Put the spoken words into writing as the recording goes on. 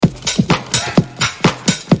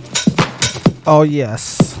Oh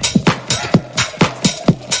yes.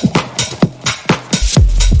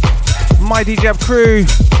 My DJ crew,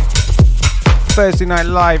 Thursday Night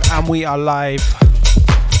Live, and we are live.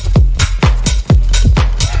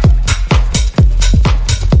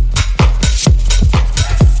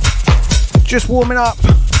 Just warming up.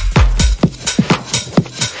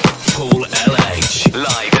 Paul LH,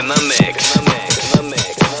 live in the mix.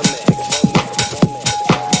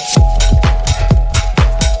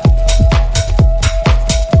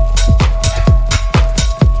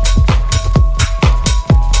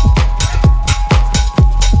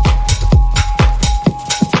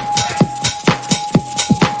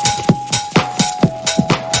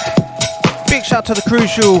 Shout to the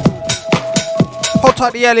Crucial. Hold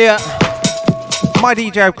tight the Elliot. My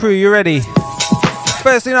DJ crew, you ready?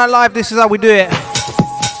 Thursday Night Live, this is how we do it.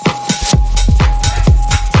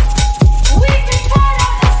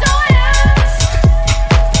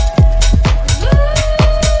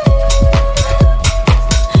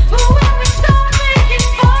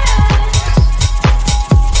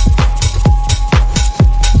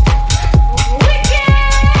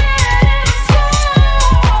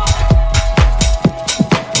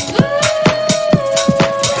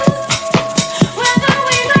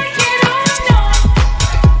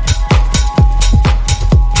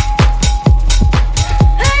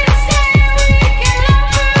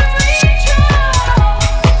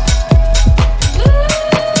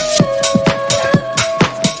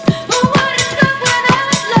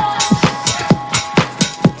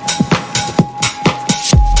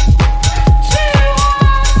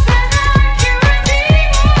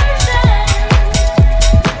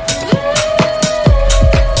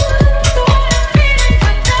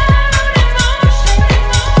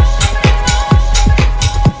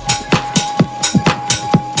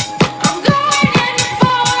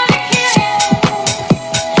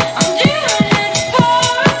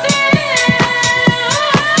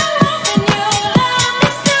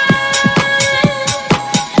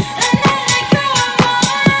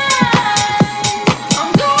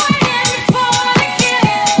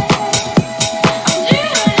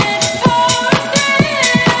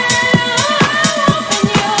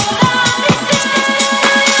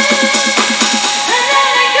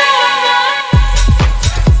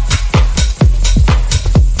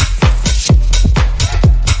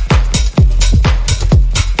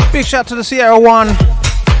 Shout to the Sierra One.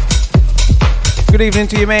 Good evening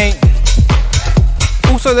to you, mate.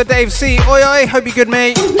 Also the Dave C. Oi oi, hope you're good,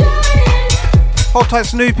 mate. Hold tight,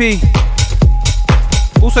 Snoopy.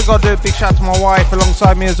 Also got to do a big shout to my wife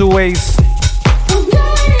alongside me as always.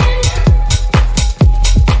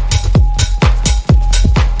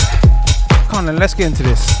 Come on then, let's get into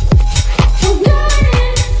this.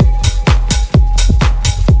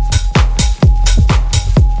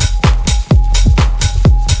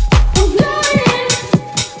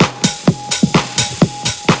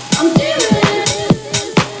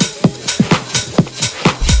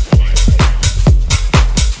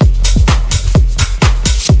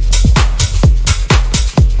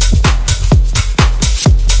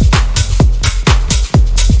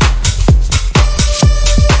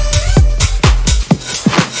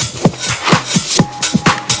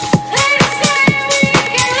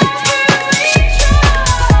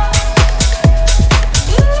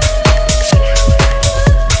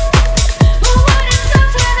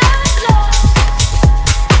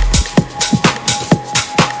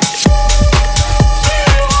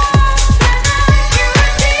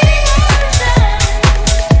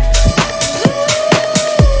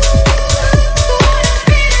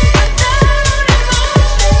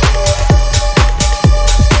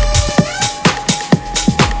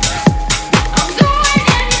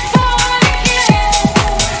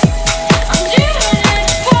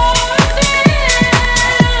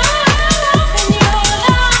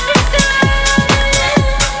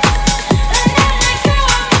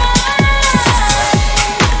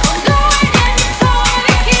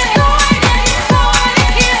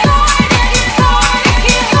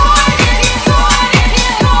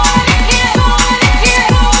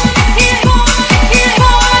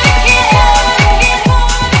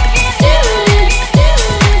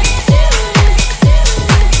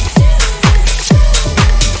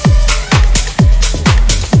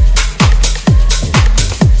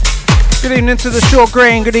 Good evening to the Short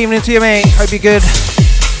Green, good evening to you, mate. Hope you're good.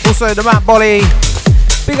 Also the Matt Bolly,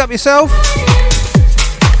 big up yourself.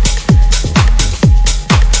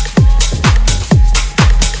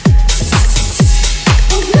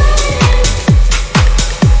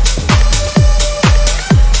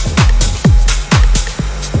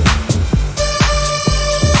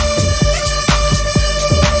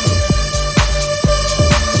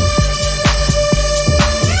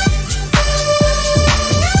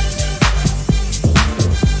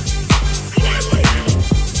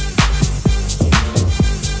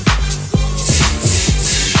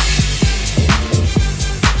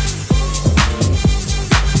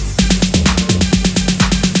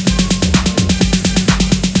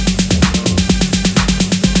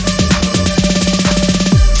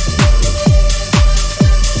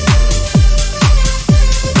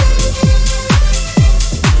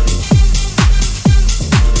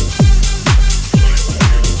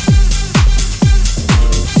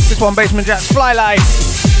 one, Basement Jack's Fly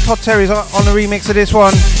Life. Todd Terry's on the remix of this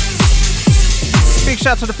one. Big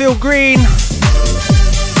shout to the Phil Green.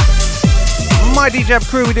 My DJ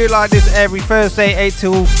crew, we do it like this every Thursday, 8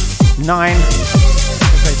 till 9.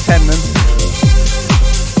 Say 10 then.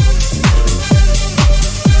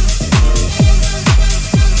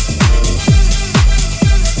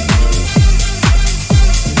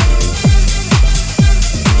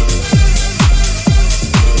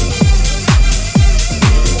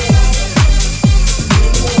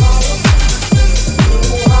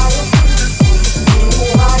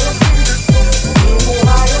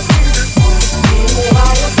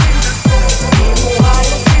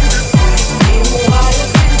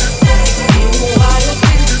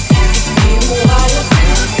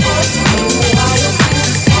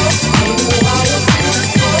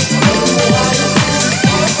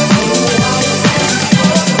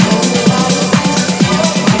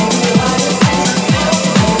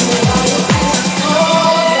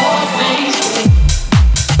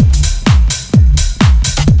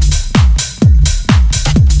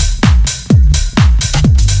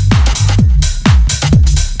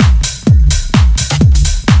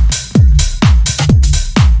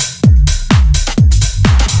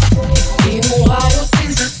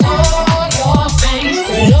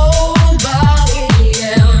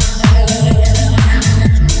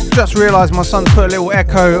 Realised my son's put a little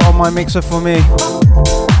echo on my mixer for me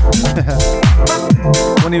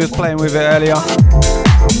when he was playing with it earlier.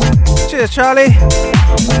 Cheers, Charlie.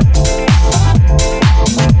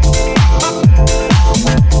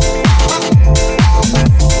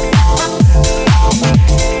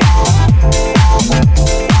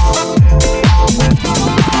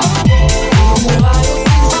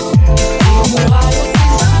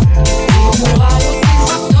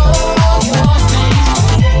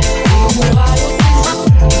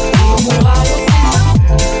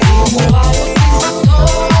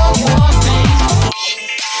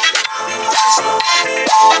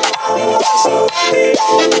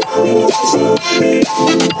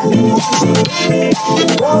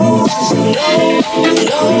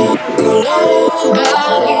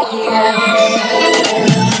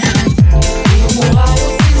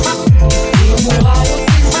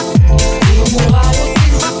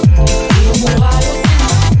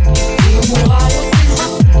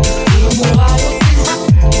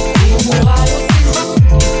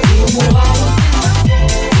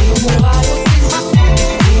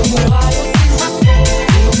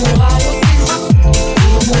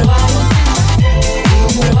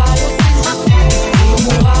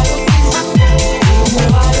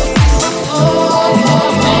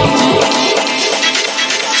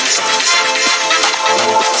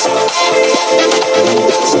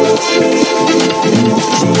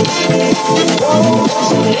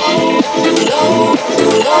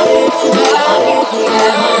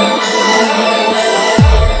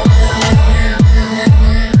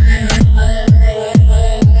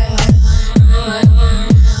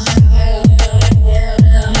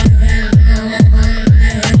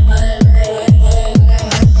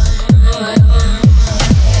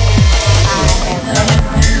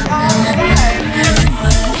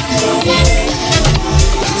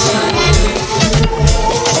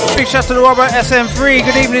 To the Robert SM3,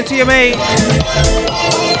 good evening to you, mate.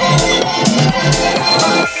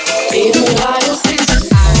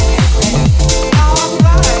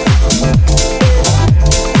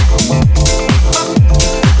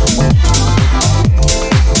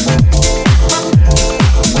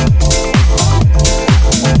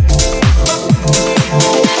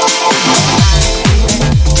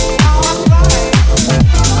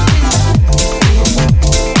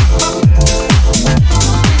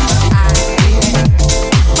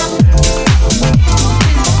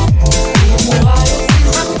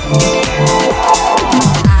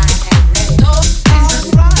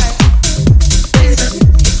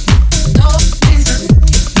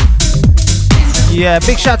 Yeah,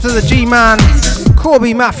 big shout to the G-Man,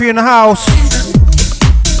 Corby Matthew in the house.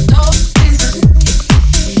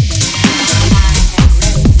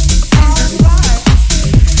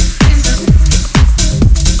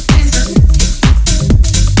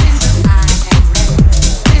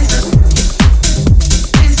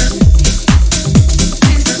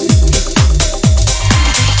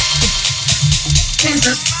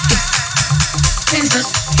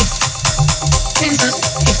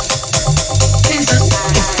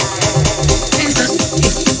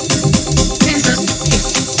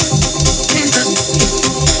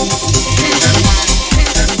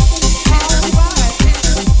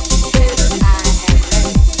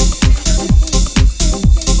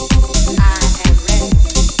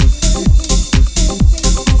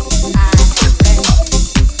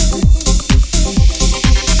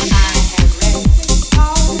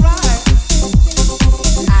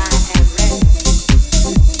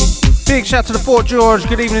 Big shout to the Fort George.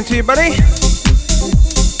 Good evening to you, buddy.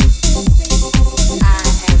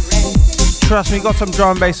 Trust me, got some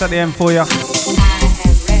drum and bass at the end for you.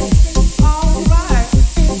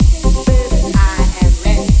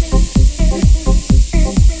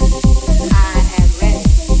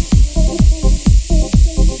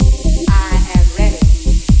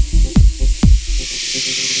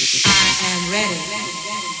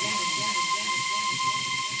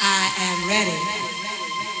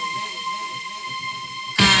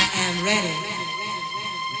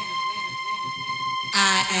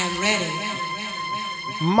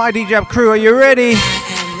 My DJ crew, are you ready? I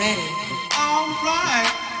am ready. Paul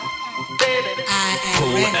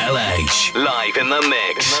LH, live in the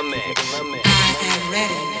mix. I am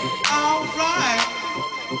ready. All right.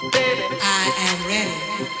 I am ready.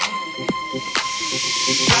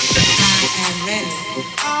 I am ready.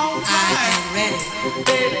 I am ready.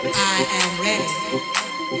 I am ready. I am ready.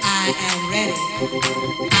 I am ready. I am ready.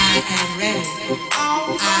 I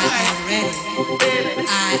am ready.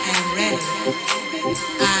 I am ready. I am ready. I am ready. I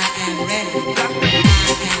am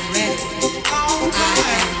ready.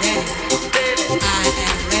 I am ready. I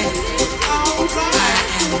am ready.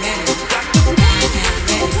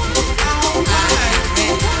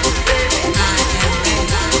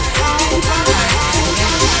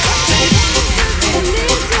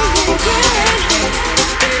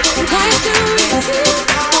 Why do we feel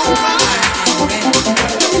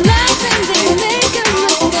laughing, they make a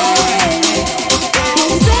mistake. In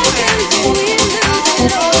seconds we lose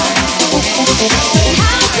it all.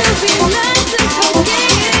 How do we learn to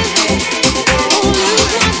forgive? Or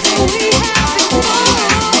lose what we had before?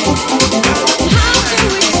 How do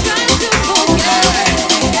we try to forget?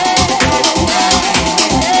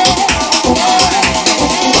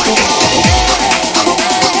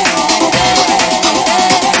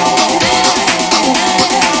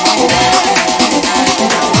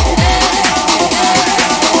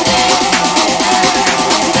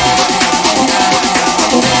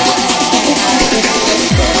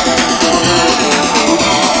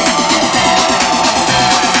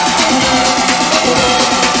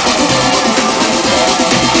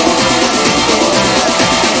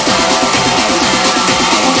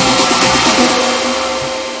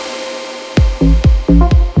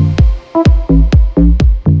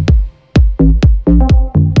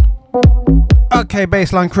 Okay,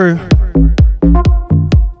 baseline crew.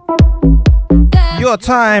 Your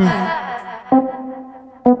time.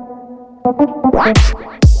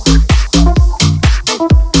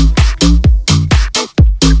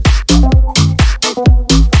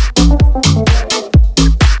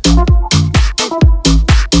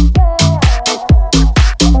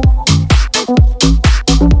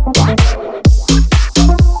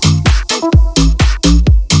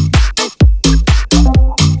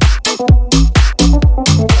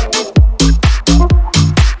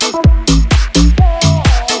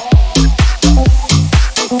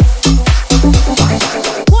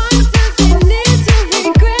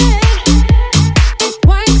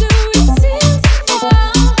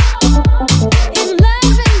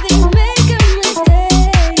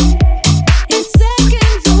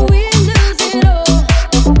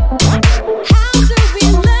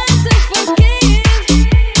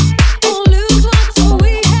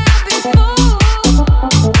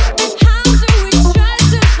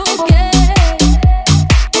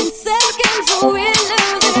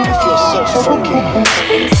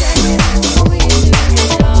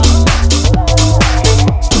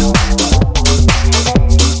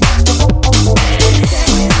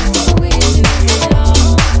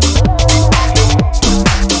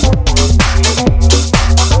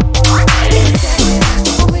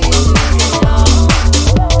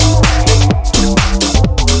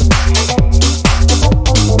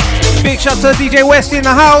 Shout out to DJ West in the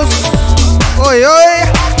house. Oi,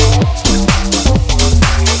 oi.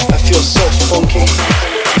 I feel so funky.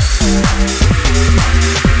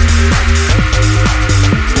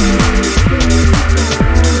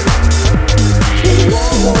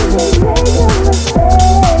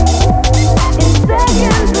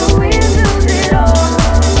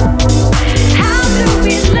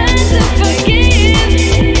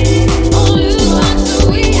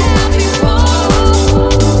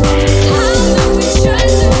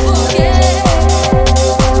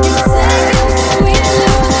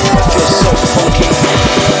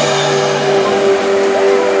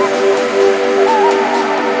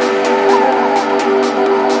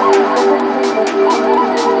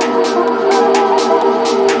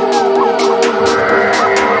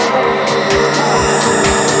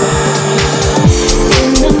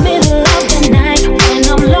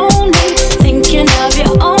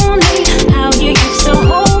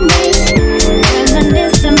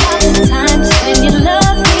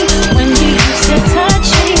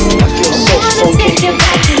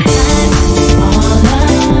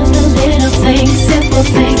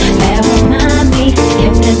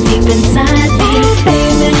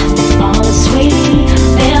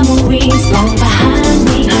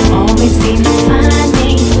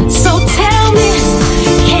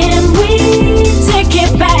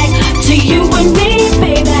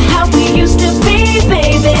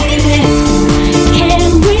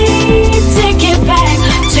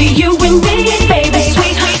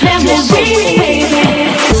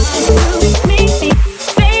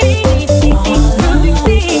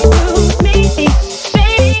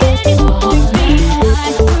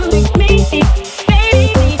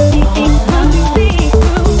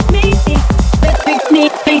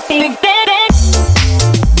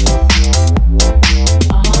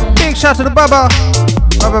 shout to the Baba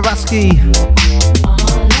Vasky.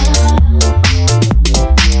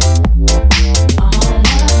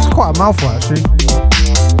 It's quite a mouthful actually.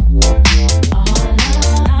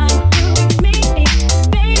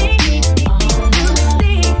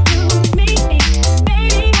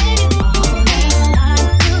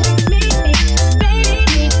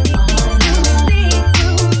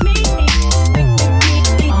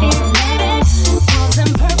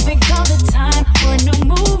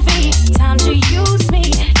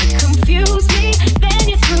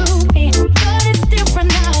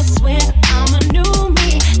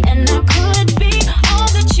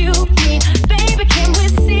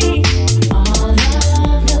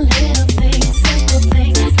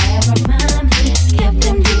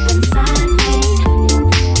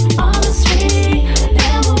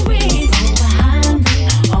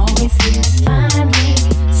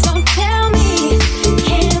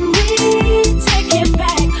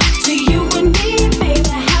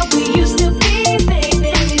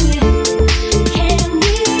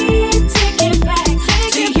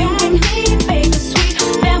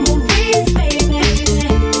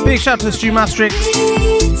 Shout out to Stu Maastricht.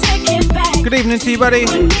 Good evening to you, buddy.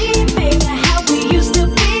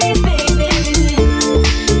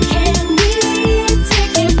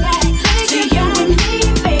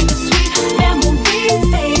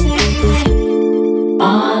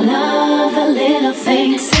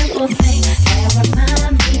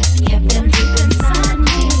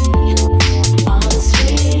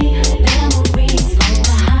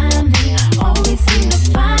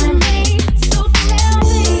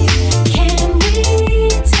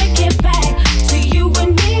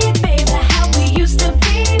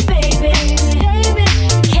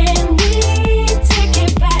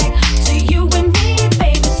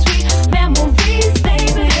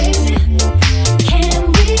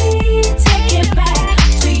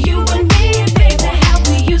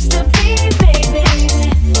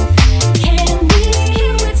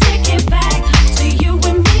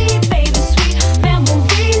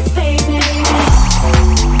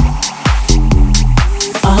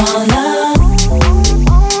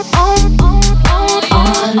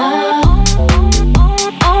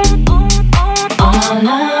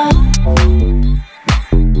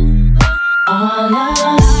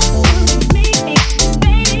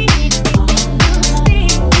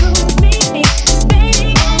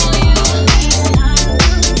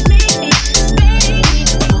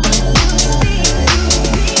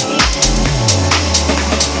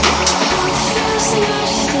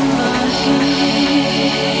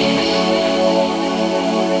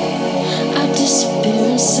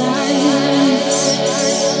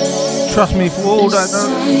 Trust me, for all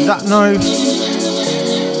that know,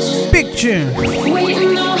 big tune.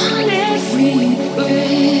 Waiting on every breath.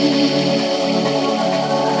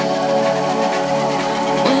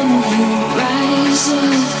 When you rise up,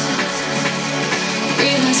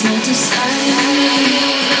 realize my desire.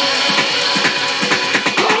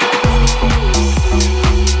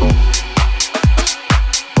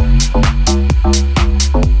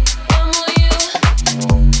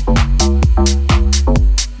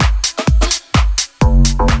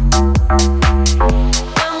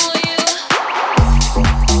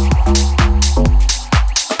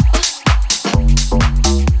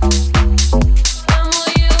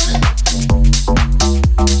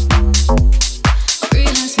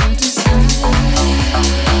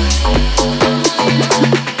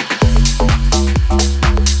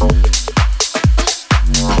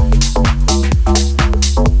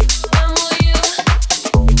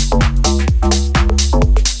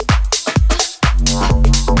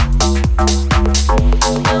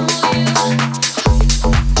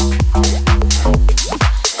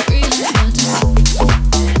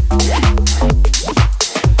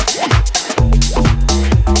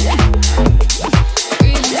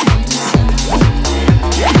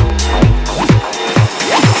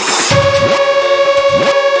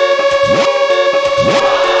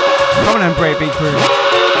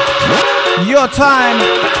 Time.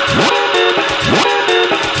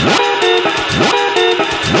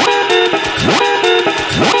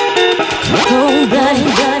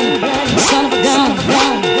 Cold-blooded, son of a gun.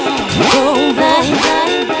 Cold-blooded,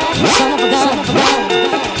 son of a gun.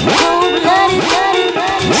 Cold-blooded,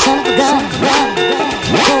 son of a gun. Cold-blooded, son of a gun.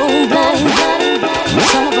 Cold-blooded,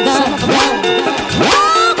 son of a gun.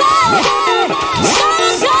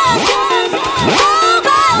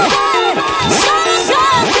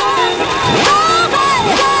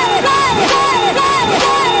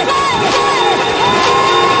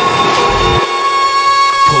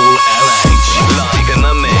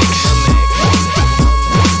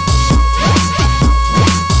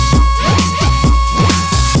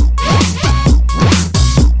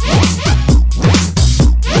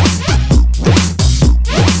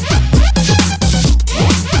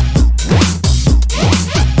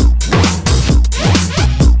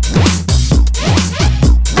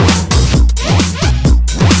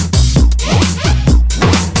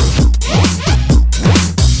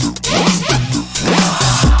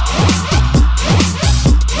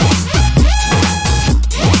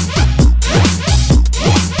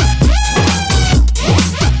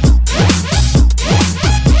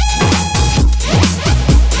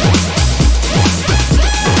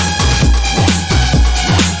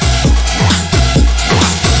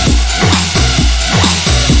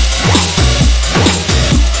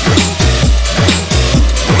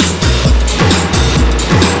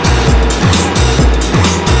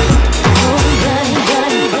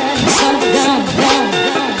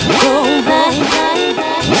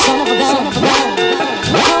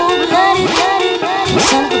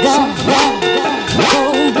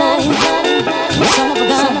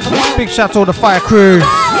 Big shout to all the fire crew.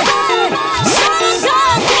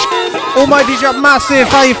 All my DJ up massive,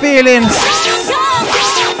 how you feeling?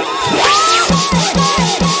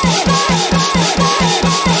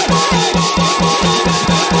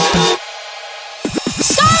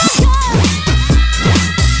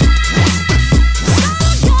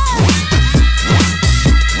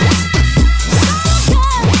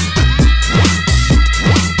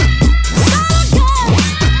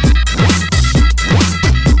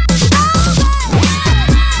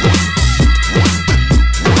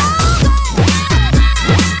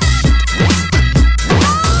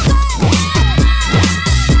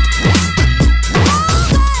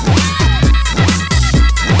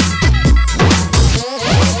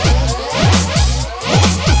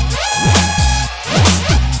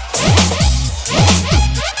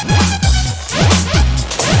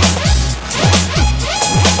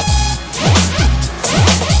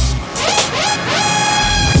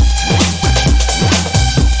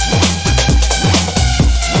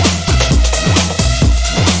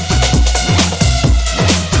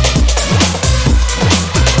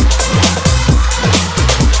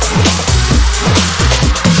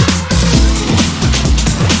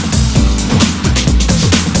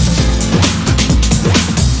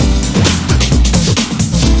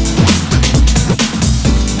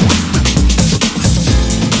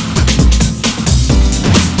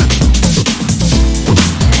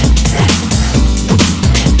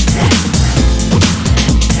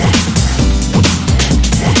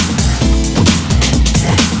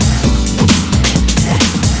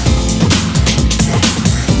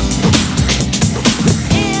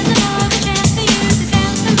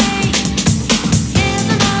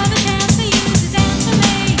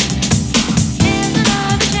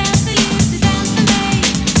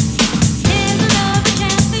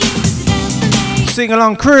 Sing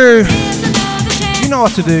along crew, you know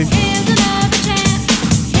what to do.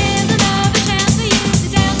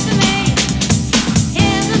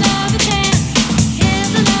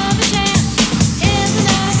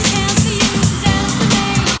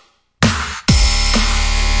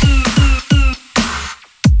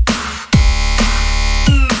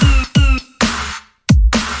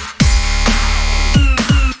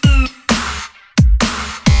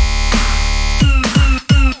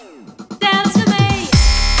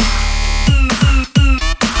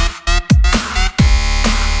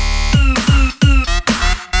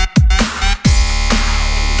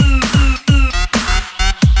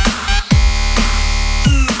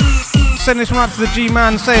 Send this one out to the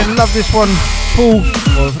G-Man saying love this one, Paul.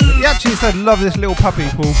 Well, he actually said love this little puppy,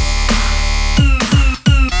 Paul.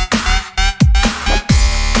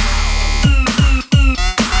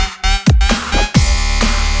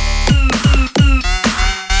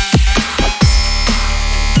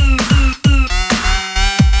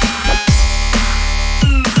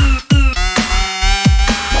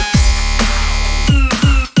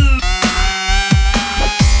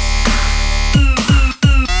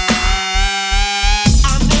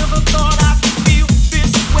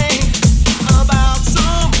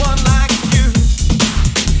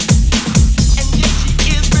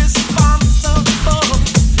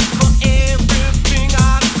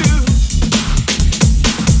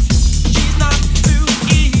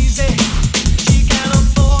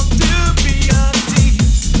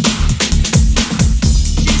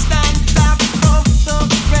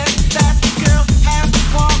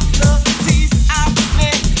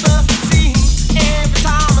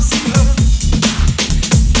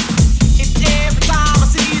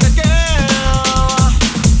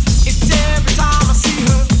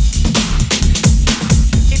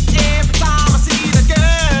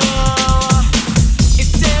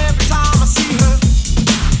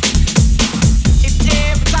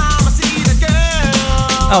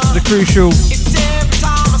 Out to the crucial.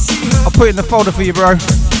 I'll put it in the folder for you, bro.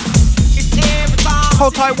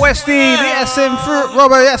 Hold tight, Westy, the SM3,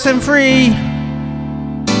 Robbo, the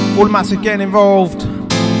SM3. All the massive getting involved.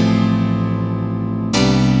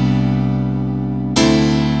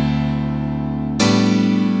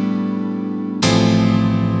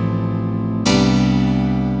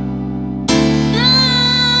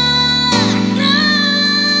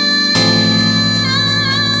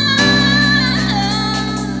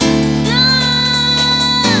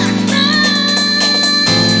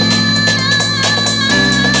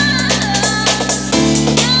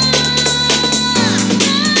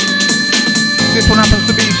 This one happens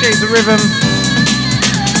to be Shades of Rhythm,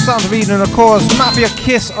 Sounds of Eden, of course. Mafia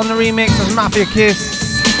Kiss on the remix as Mafia Kiss.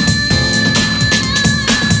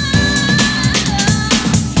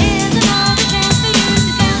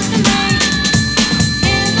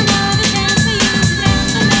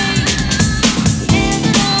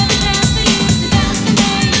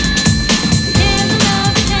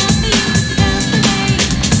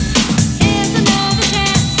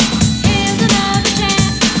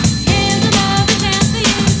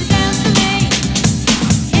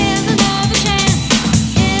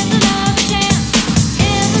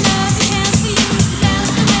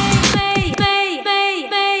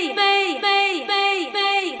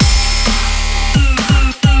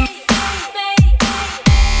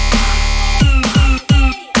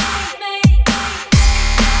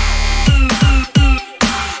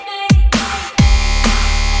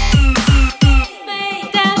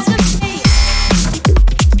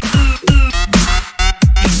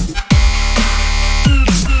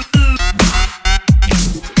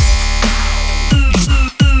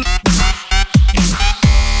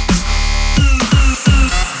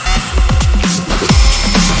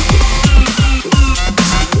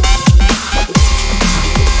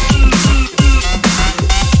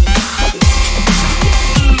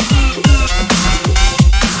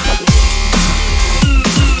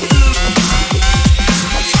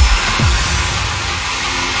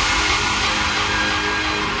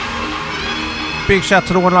 big shout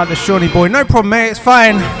to the one like the Shawnee boy. No problem, mate, it's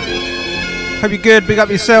fine. Hope you're good, big up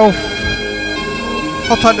yourself.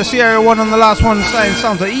 Hot tight the Sierra one on the last one saying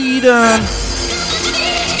sounds like Eden.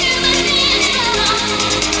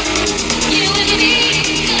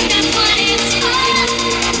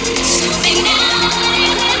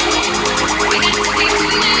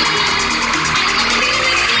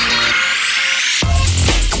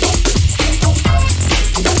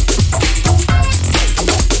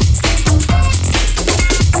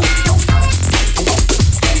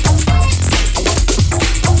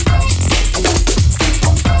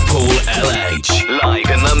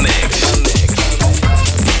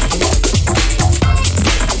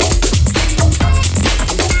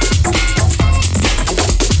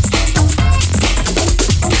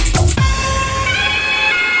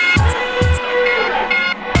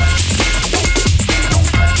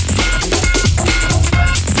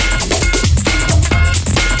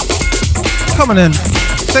 In.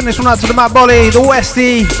 Send this one out to the Matt Bolly, the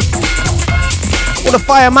Westie, all the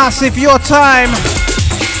Fire Massive, your time.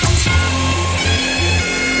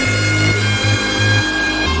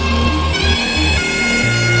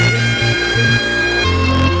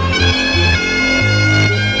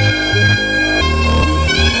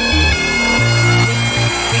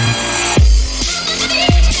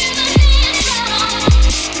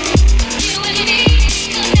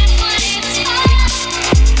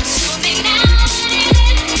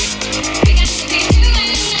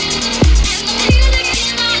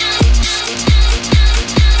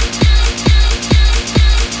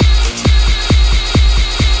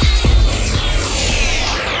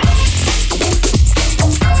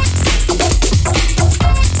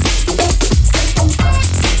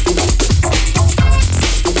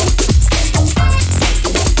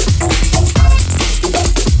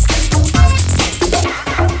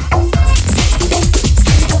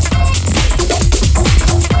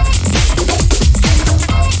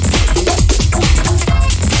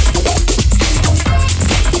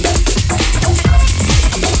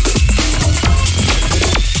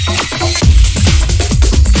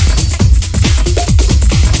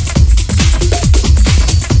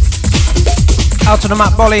 Out to the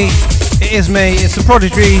Matt Bolly, it is me, it's the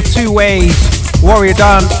Prodigy, 2 Ways, Warrior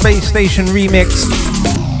Dance, Space Station remix.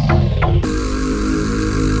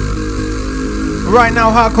 Right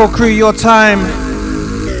now, Hardcore Crew, your time.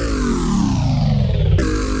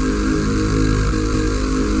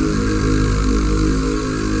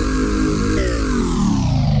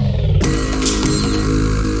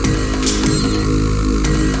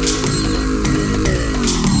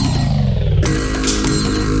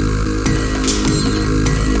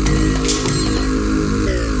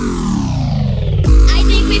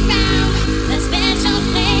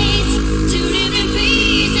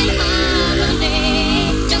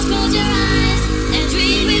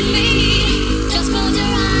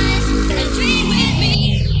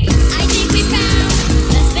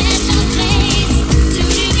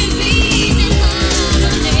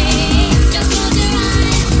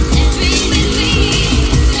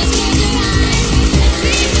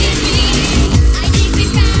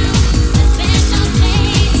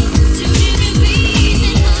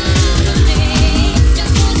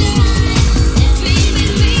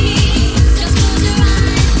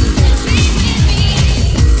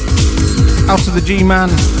 Out to the G-Man,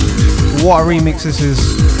 what a remix this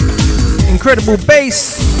is. Incredible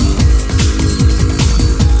bass.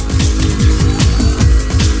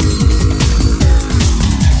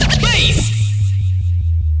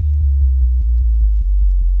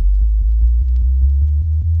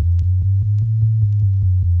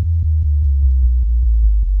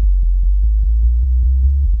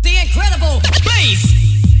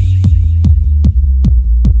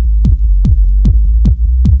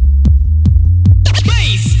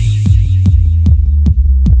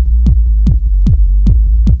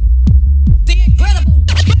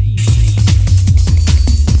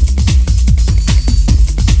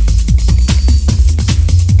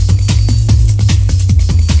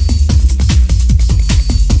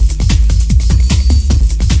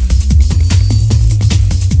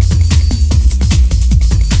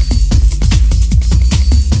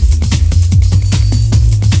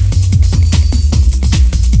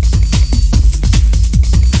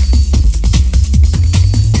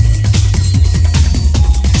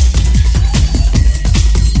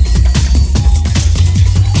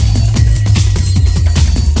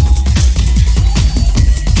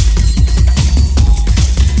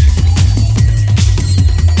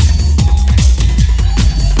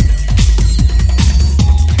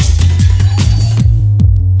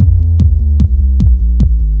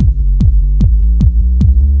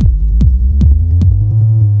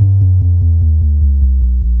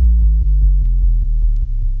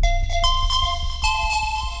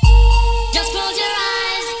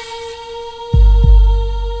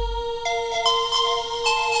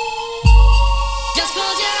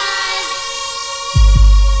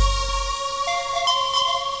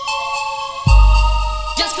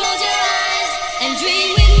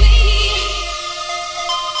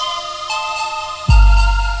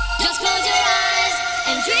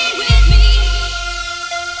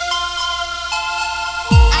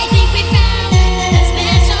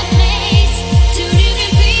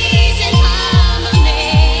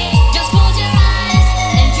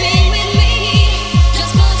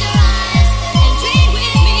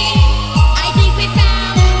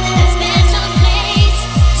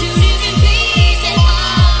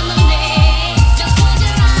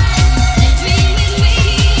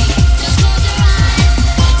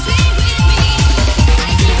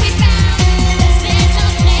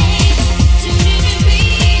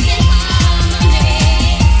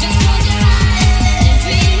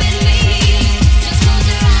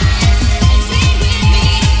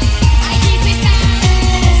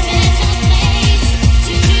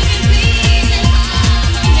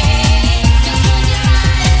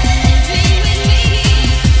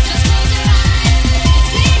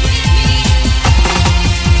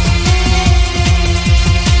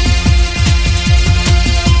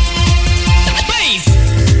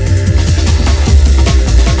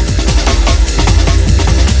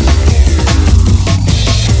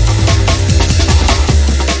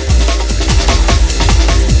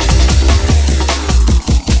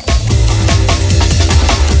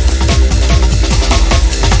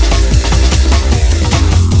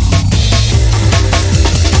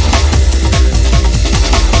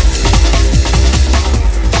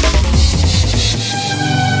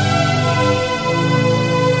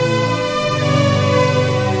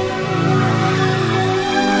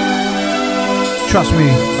 Trust me,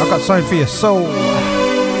 I got something for your soul.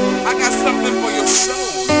 I got something for your soul.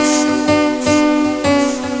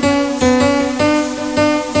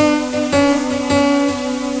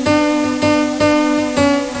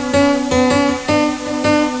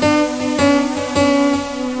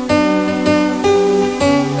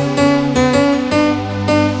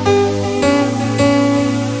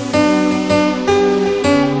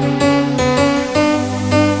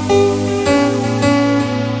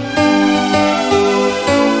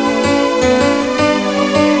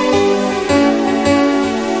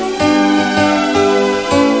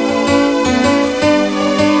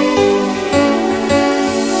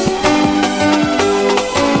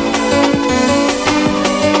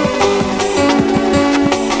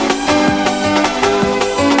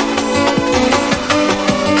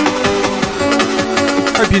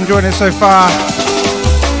 Hope you're enjoying it so far.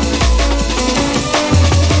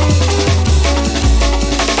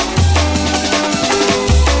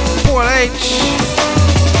 Paul H.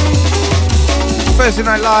 Thursday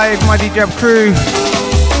Night Live, my DJ crew.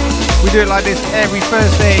 We do it like this every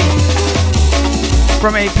Thursday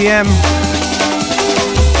from 8 PM.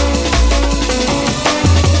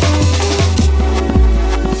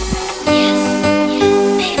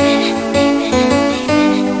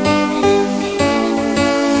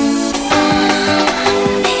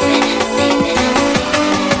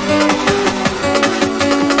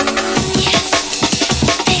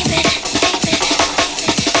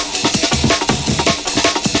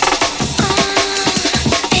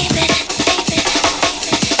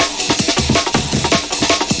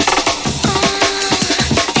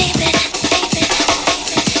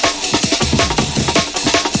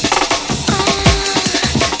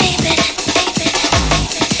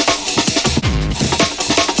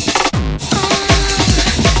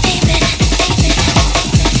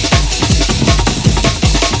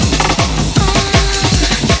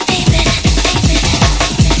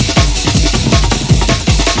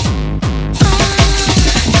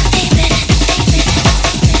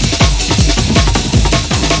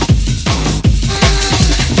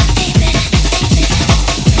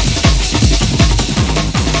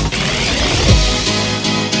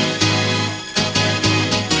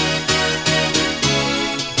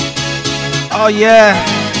 Oh yeah,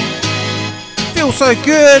 feels so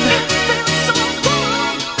good.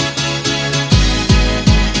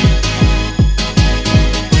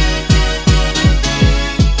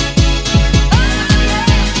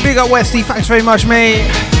 Big up Westy, thanks very much, mate.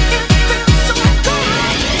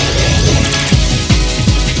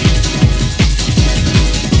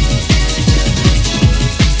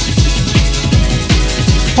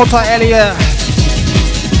 Hold tight, Elliot.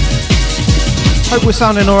 Hope we're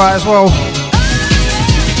sounding alright as well.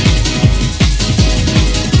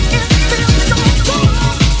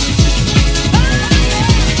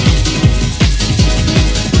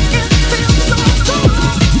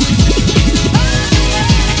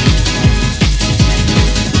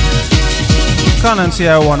 Come on,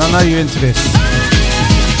 CL1, I know you're into this.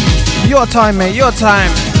 Your time, mate, your time.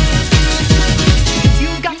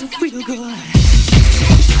 You got to feel good.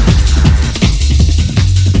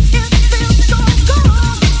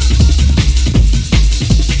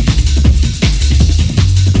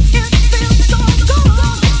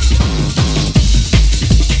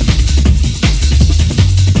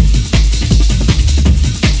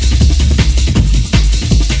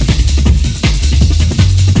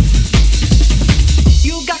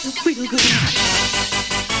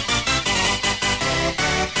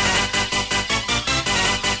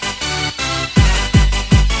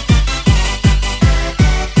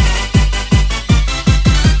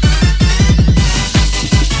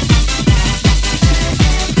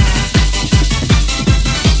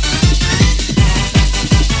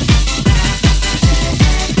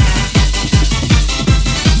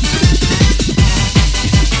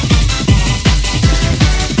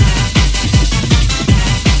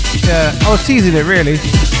 I was teasing it, really.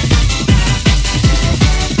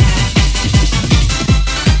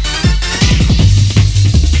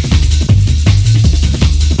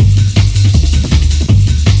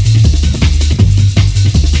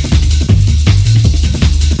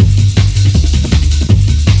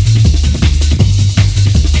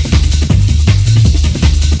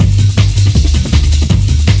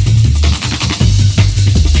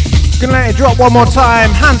 Gonna let it drop one more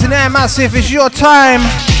time. Hands in the air, massive. It's your time.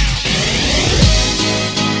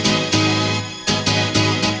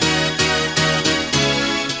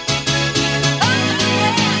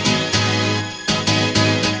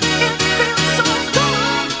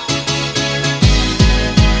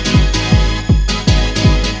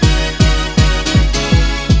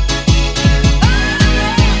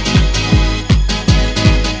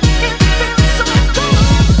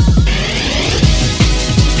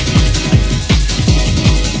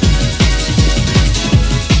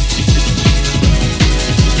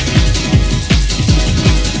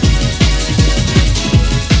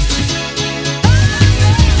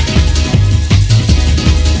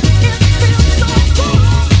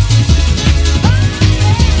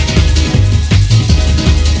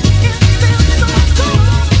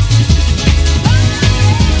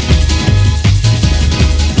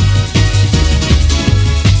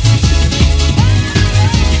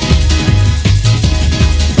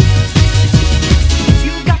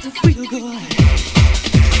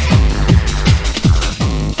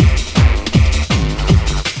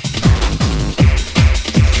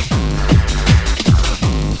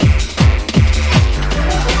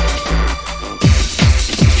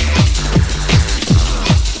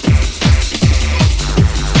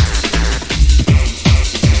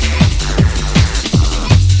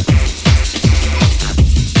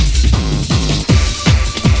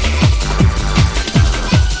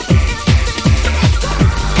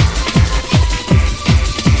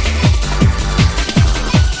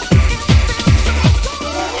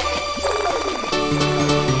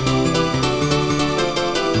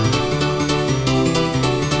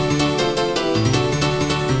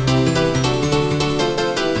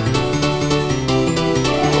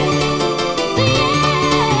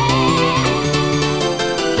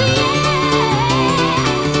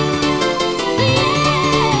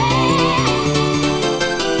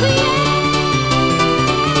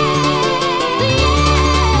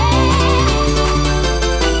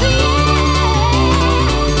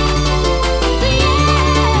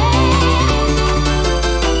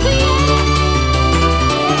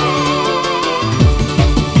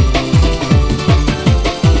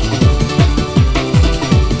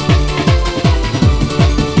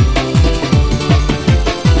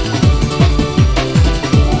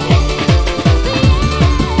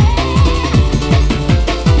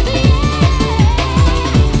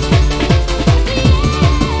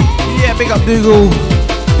 Dougal.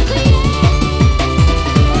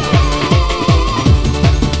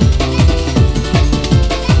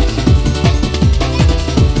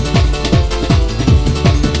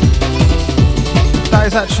 That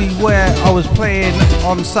is actually where I was playing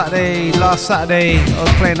on Saturday, last Saturday. I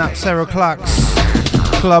was playing at Sarah Clark's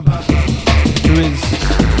club, who is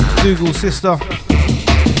Dougal's sister.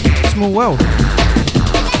 Small world.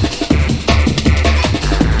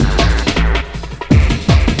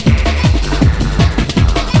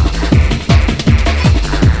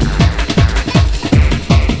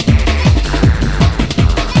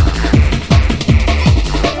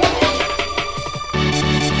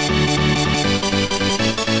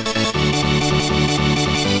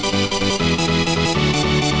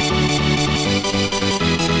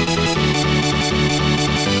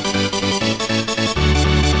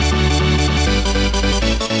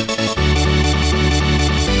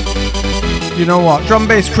 You know what? Drum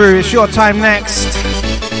bass crew, it's your time next.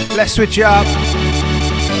 Let's switch it up.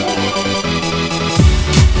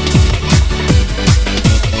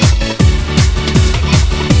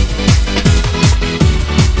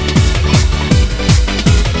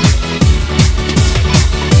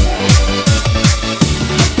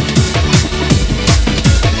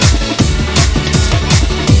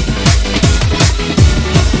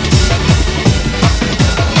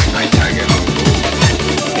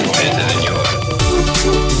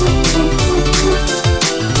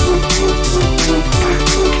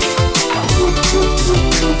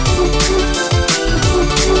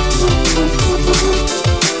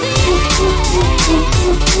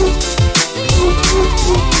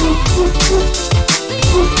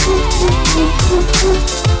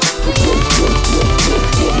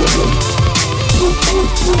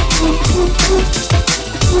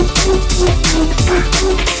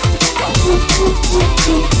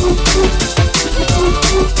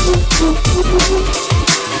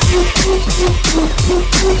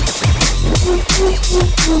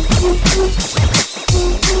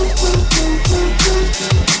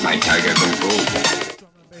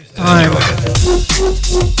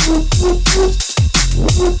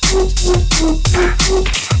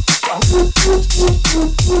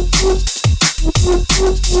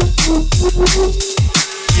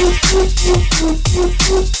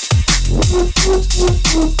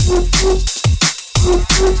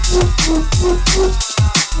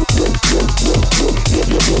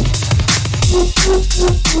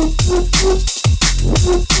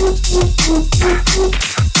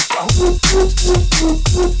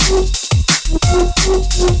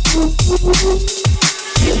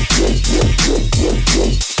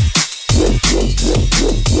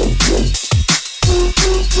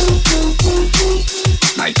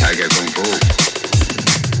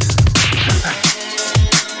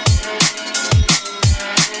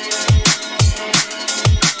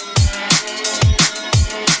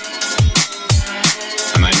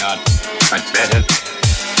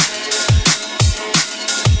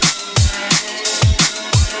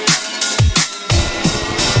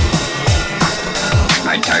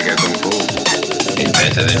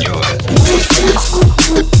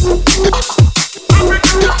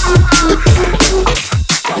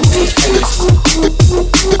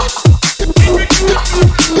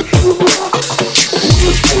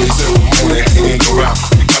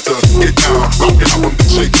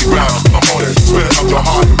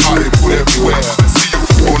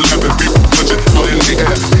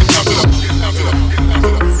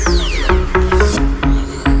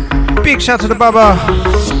 Shout to the Baba.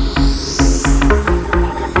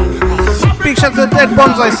 Big shout to the Dead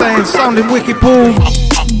Bonsai saying, sounding wicked, Paul.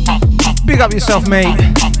 Big up yourself, mate.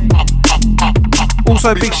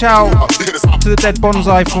 Also, big shout to the Dead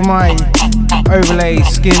Bonsai for my overlay,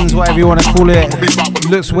 skins, whatever you want to call it.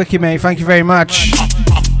 Looks wicked, mate. Thank you very much.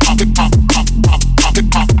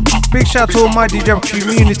 Big shout to all my DJ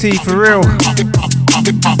community, for real.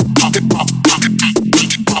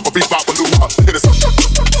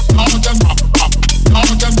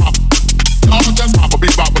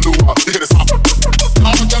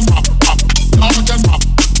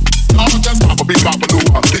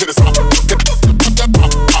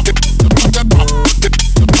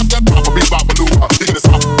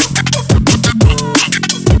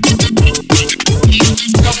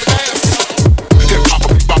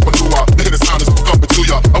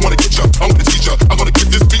 I wanna get you, I wanna teach you, I'm gonna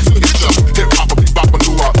give this beat to the hit you.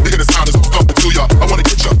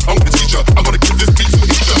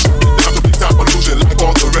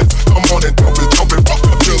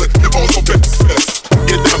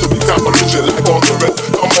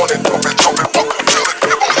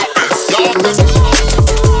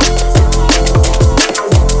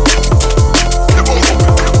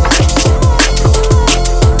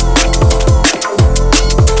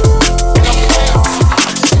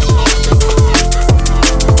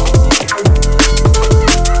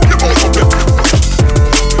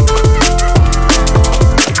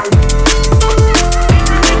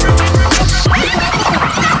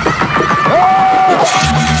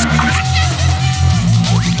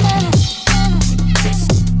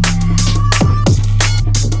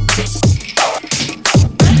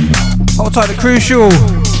 Hold tight to Crucial.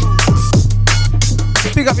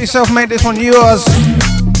 Pick up yourself, mate. This one yours.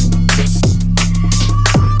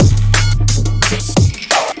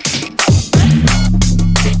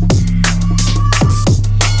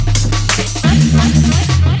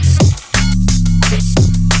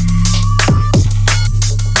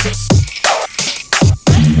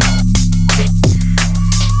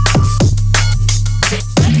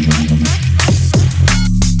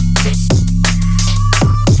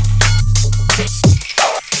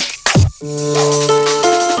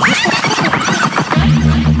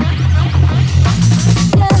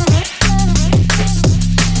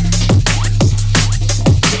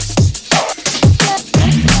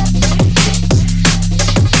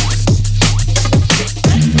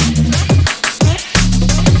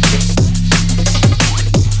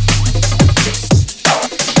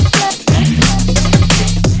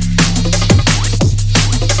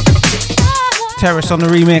 Terrace on the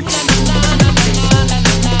remix.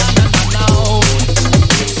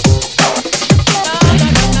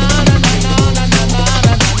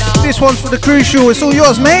 This one's for the Crucial. It's all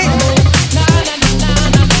yours, mate.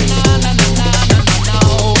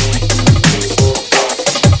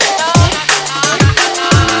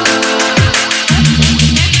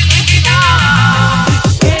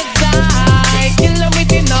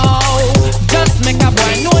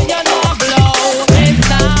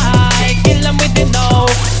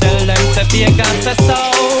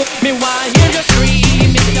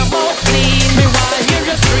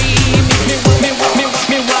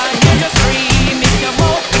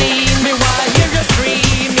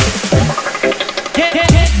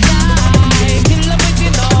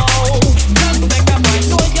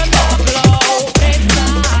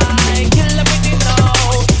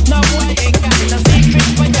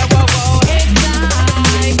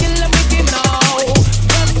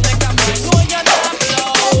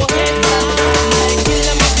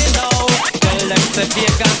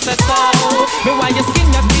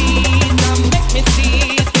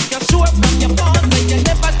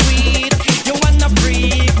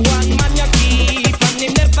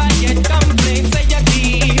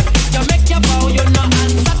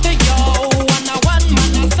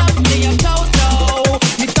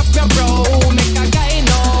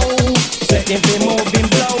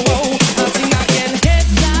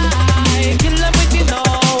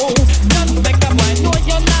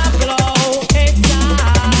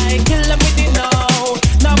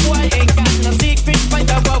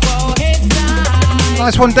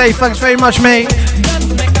 Nice one, Dave. Thanks very much, mate.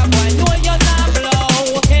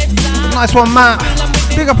 Nice one, Matt.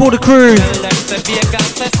 Big up all the crew.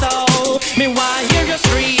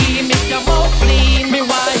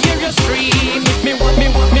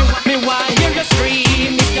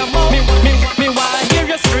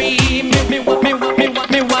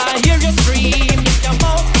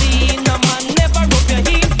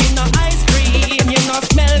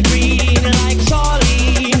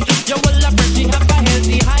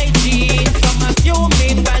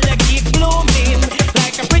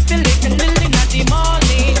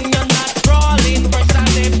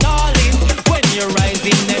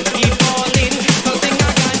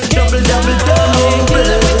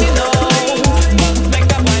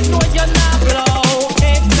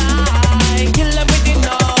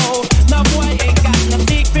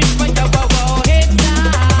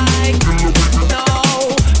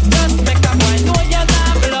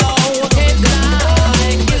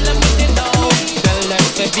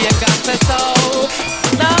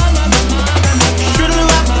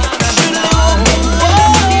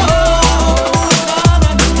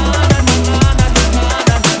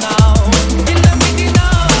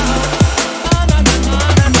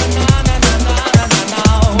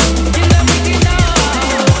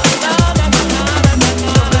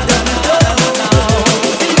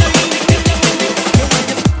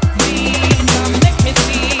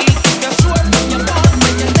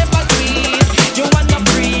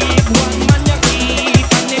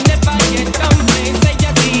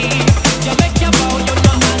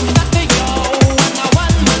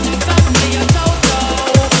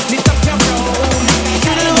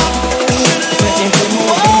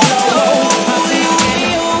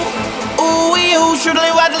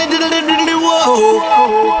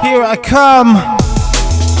 Here I come.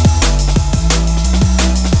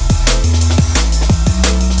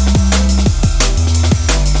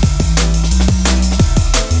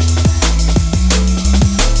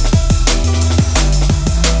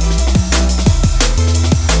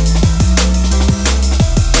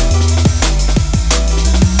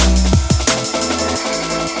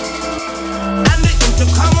 To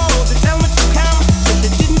come over, tell me to come. She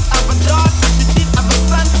didn't have a daughter, she did have a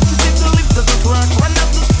son. She said to live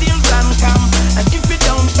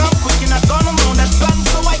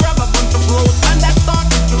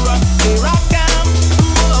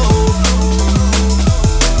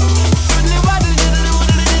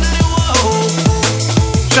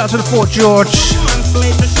Fort George.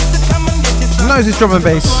 Knows his drum and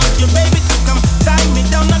bass.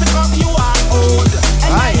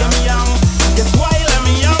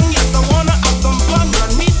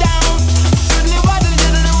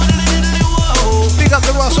 Big up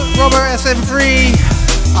the Robert SM3.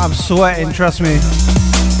 I'm sweating, trust me.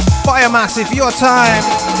 Fire Massive, your time.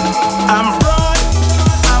 I'm broad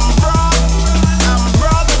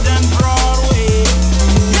than Broadway.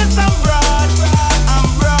 Yes, I'm broader than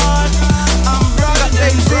Broadway. I'm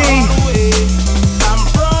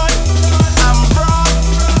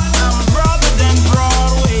broader than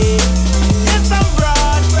Broadway. Yes, I'm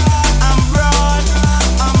broader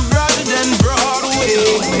than Broadway.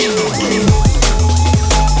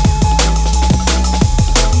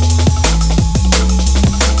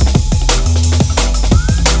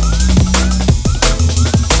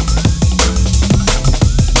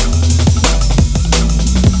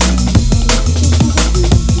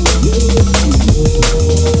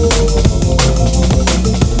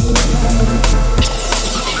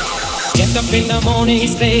 In the morning,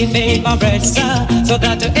 slave made my bread, sir, so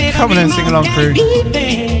that to come on and sing along, crew.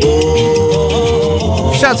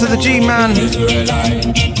 Shout to the G-Man.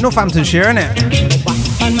 Northamptonshire, innit?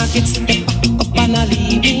 And my kids step up and I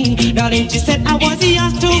leave me. Darling, she said I was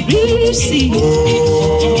yours to receive.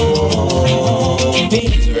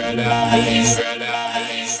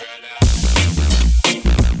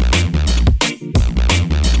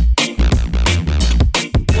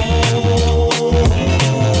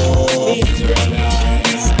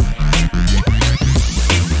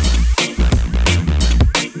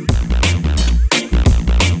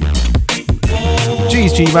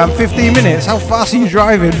 G-Man, 15 minutes. How fast are you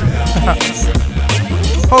driving?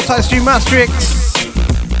 Hold tight, Stu Maastricht.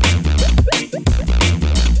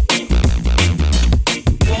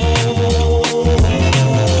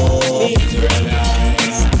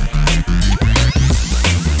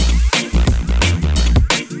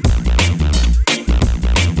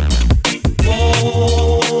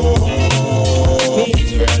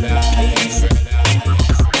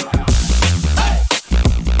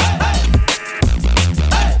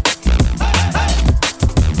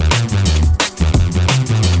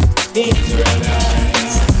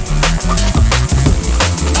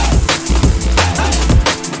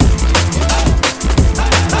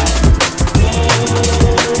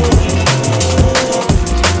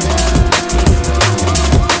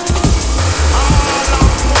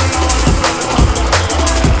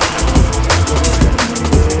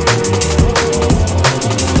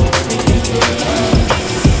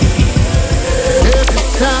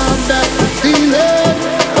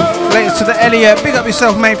 Big up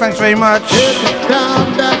yourself, mate. Thanks very much.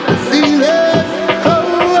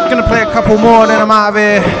 Gonna play a couple more, then I'm out of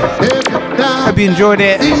here. Hope you enjoyed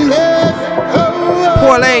it.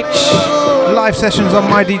 Paul H. Live sessions on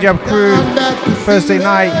my DJ crew Thursday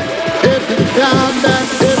night.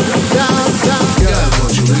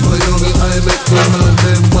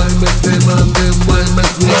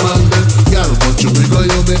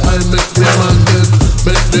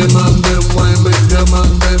 Make them and them, why make them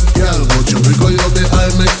and them? Girl, but you because you be I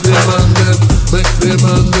make them and them. Make them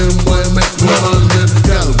and them, why make them and them?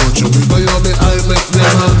 Girl, but you because you be I make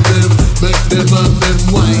them and them. Make them and them,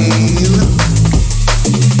 why?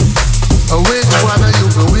 Which one are you?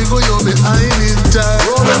 We go you behind in time.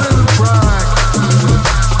 Roll a little track.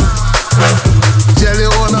 Tell you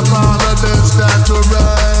all about the then start to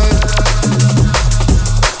ride.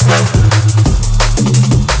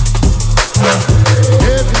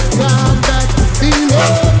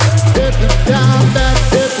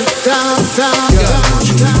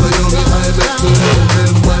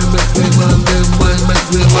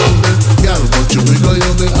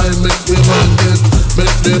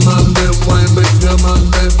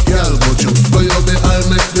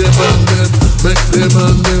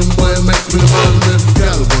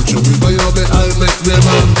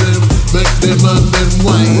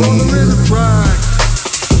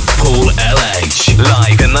 Paul LH,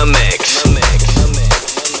 live in the mix.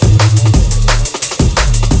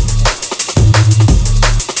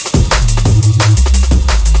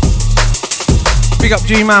 Big up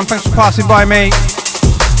G-Man, thanks for passing by, mate.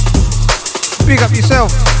 Big up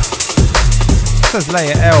yourself. It says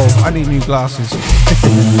layer L, I need new glasses.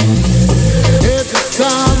 Every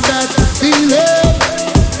time that you feel it,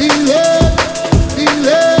 feel it, feel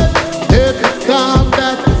it. Every time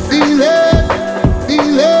that you feel it,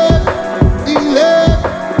 feel it, feel it.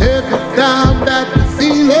 Every time that you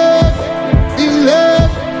feel it, feel it,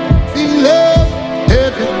 feel it.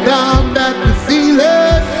 Every time that you feel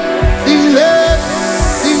it, feel it,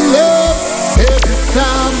 feel it. Every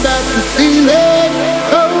time that you feel it,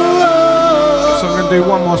 oh.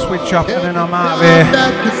 chop and then I'm out of here.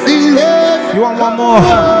 You want one more?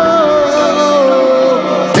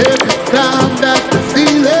 Every time that you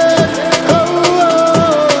feel it,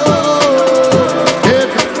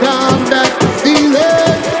 every time that you feel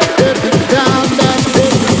it, every time that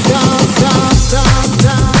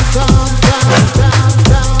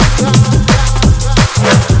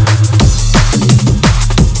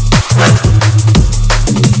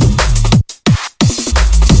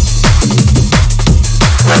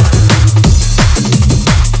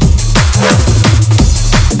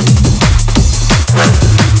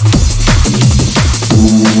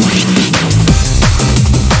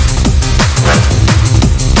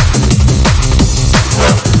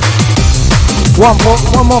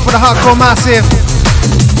One more for the hardcore massive.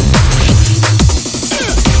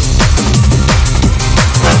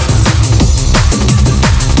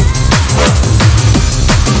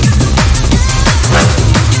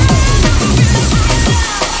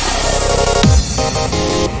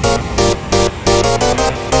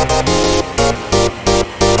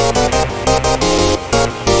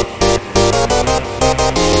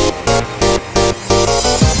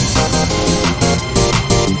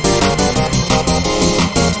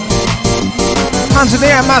 Hands in the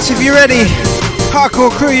air, massive, you ready?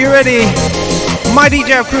 Hardcore crew, you ready? My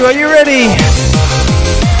DJ crew, are you ready?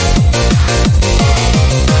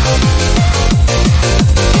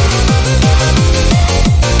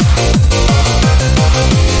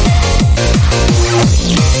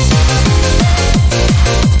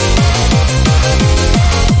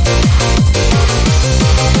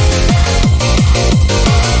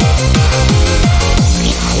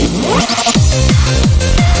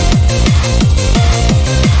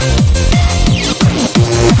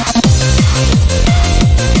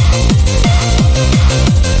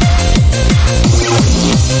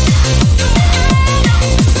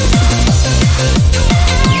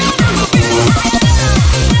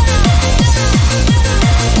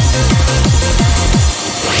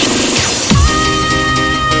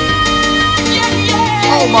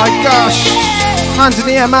 My gosh, hands in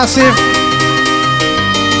the air, massive.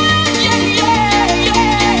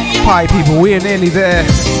 Party people, we are nearly there.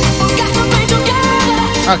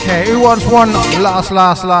 Okay, who wants one last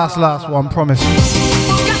one, promise.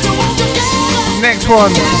 Next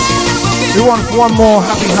one, who wants one more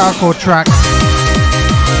happy hardcore track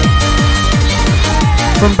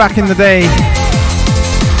from back in the day?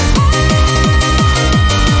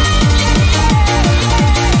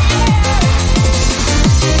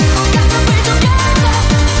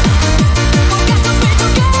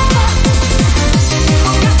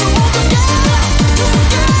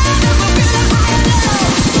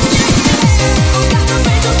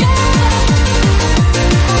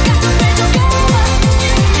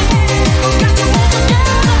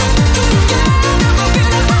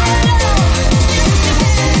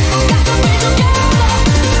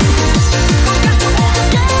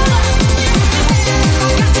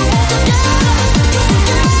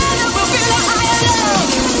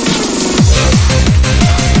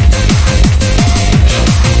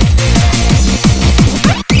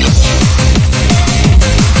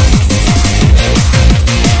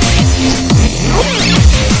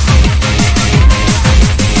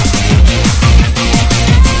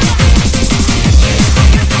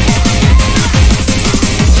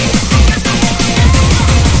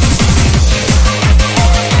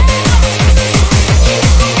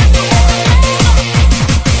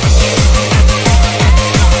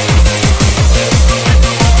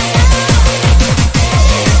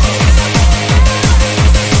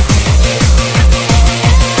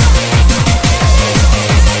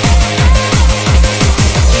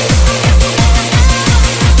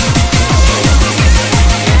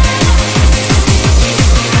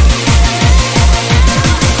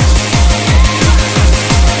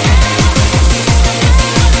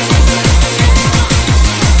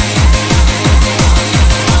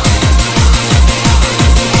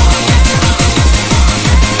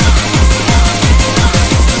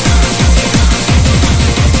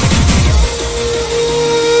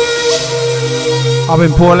 I've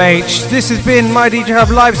been Paul H. This has been my DJ Hub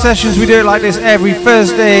live sessions. We do it like this every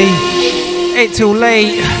Thursday, 8 till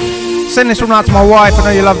late. Send this one out to my wife. I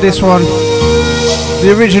know you love this one.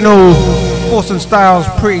 The original Force and Styles,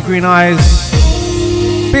 Pretty Green Eyes.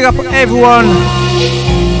 Big up everyone.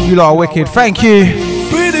 You lot are wicked. Thank you.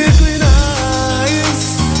 Pretty green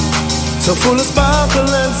eyes, so full of sparkle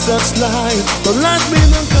and such light. Don't like me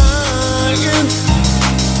no kind.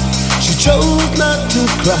 She chose not to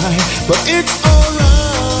cry, but it's alright.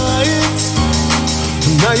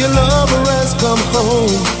 Now your lover has come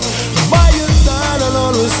home by your side. smile, I'll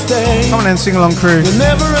always stay. Come on then, sing along crew. You'll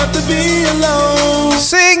never have to be alone.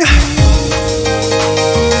 Sing!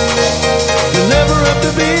 You'll never have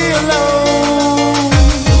to be alone.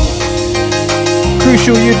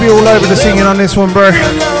 Crucial, you'd be all over the singing on this one, bro.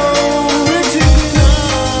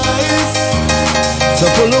 So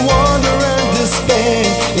full of wonder and despair,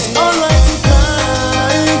 it's alright to cry,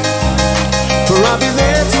 for I'll be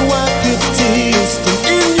there to wipe your tears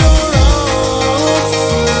in your arms,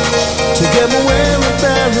 together we're in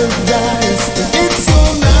paradise, it's so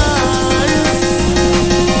nice,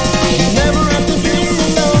 you never have to be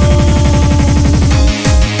alone.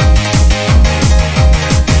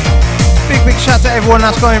 Big shout to everyone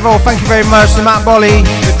that's got involved. Thank you very much to Matt Bolly,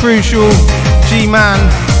 the Crucial, G-Man,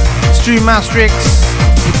 Stu Maastricht,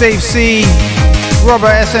 Dave C, Robert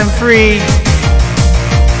SM3,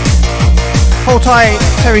 hold tight,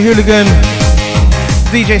 Terry Hooligan,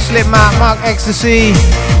 DJ Slipmat, Mark Ecstasy,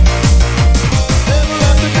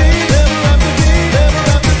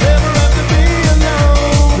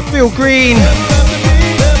 the Phil Green,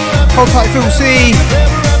 hold tight Phil C,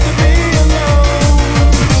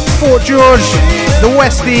 Fort George, the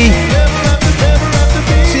Westie,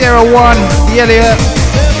 Sierra 1, the Elliot.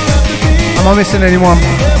 Am I missing anyone?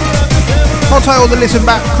 Hold tight all the Listen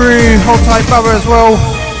Back crew, hold tight Bubba as well.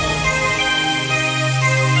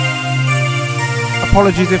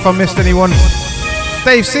 Apologies if I missed anyone.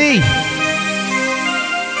 Dave C.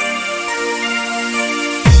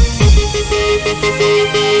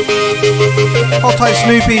 Hold tight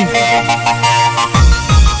Snoopy.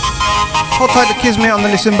 Hold tight the Kismet on the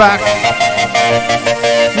Listen Back.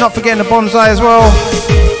 Not forgetting the Bonsai as well.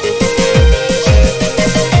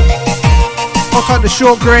 Hold tight the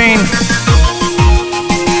Short Grain.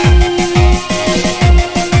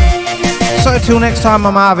 So till next time,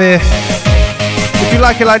 I'm out of here. If you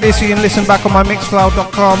like it like this, you can listen back on my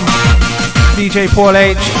mixcloud.com. DJ Paul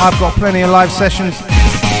H. I've got plenty of live sessions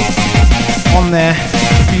on there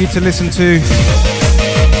for you to listen to.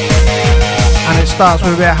 And it starts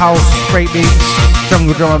with a bit of house, great beats,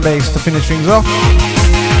 jungle drum and bass to finish things off.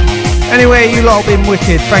 Anyway, you lot have been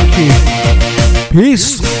wicked. Thank you.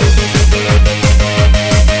 Peace.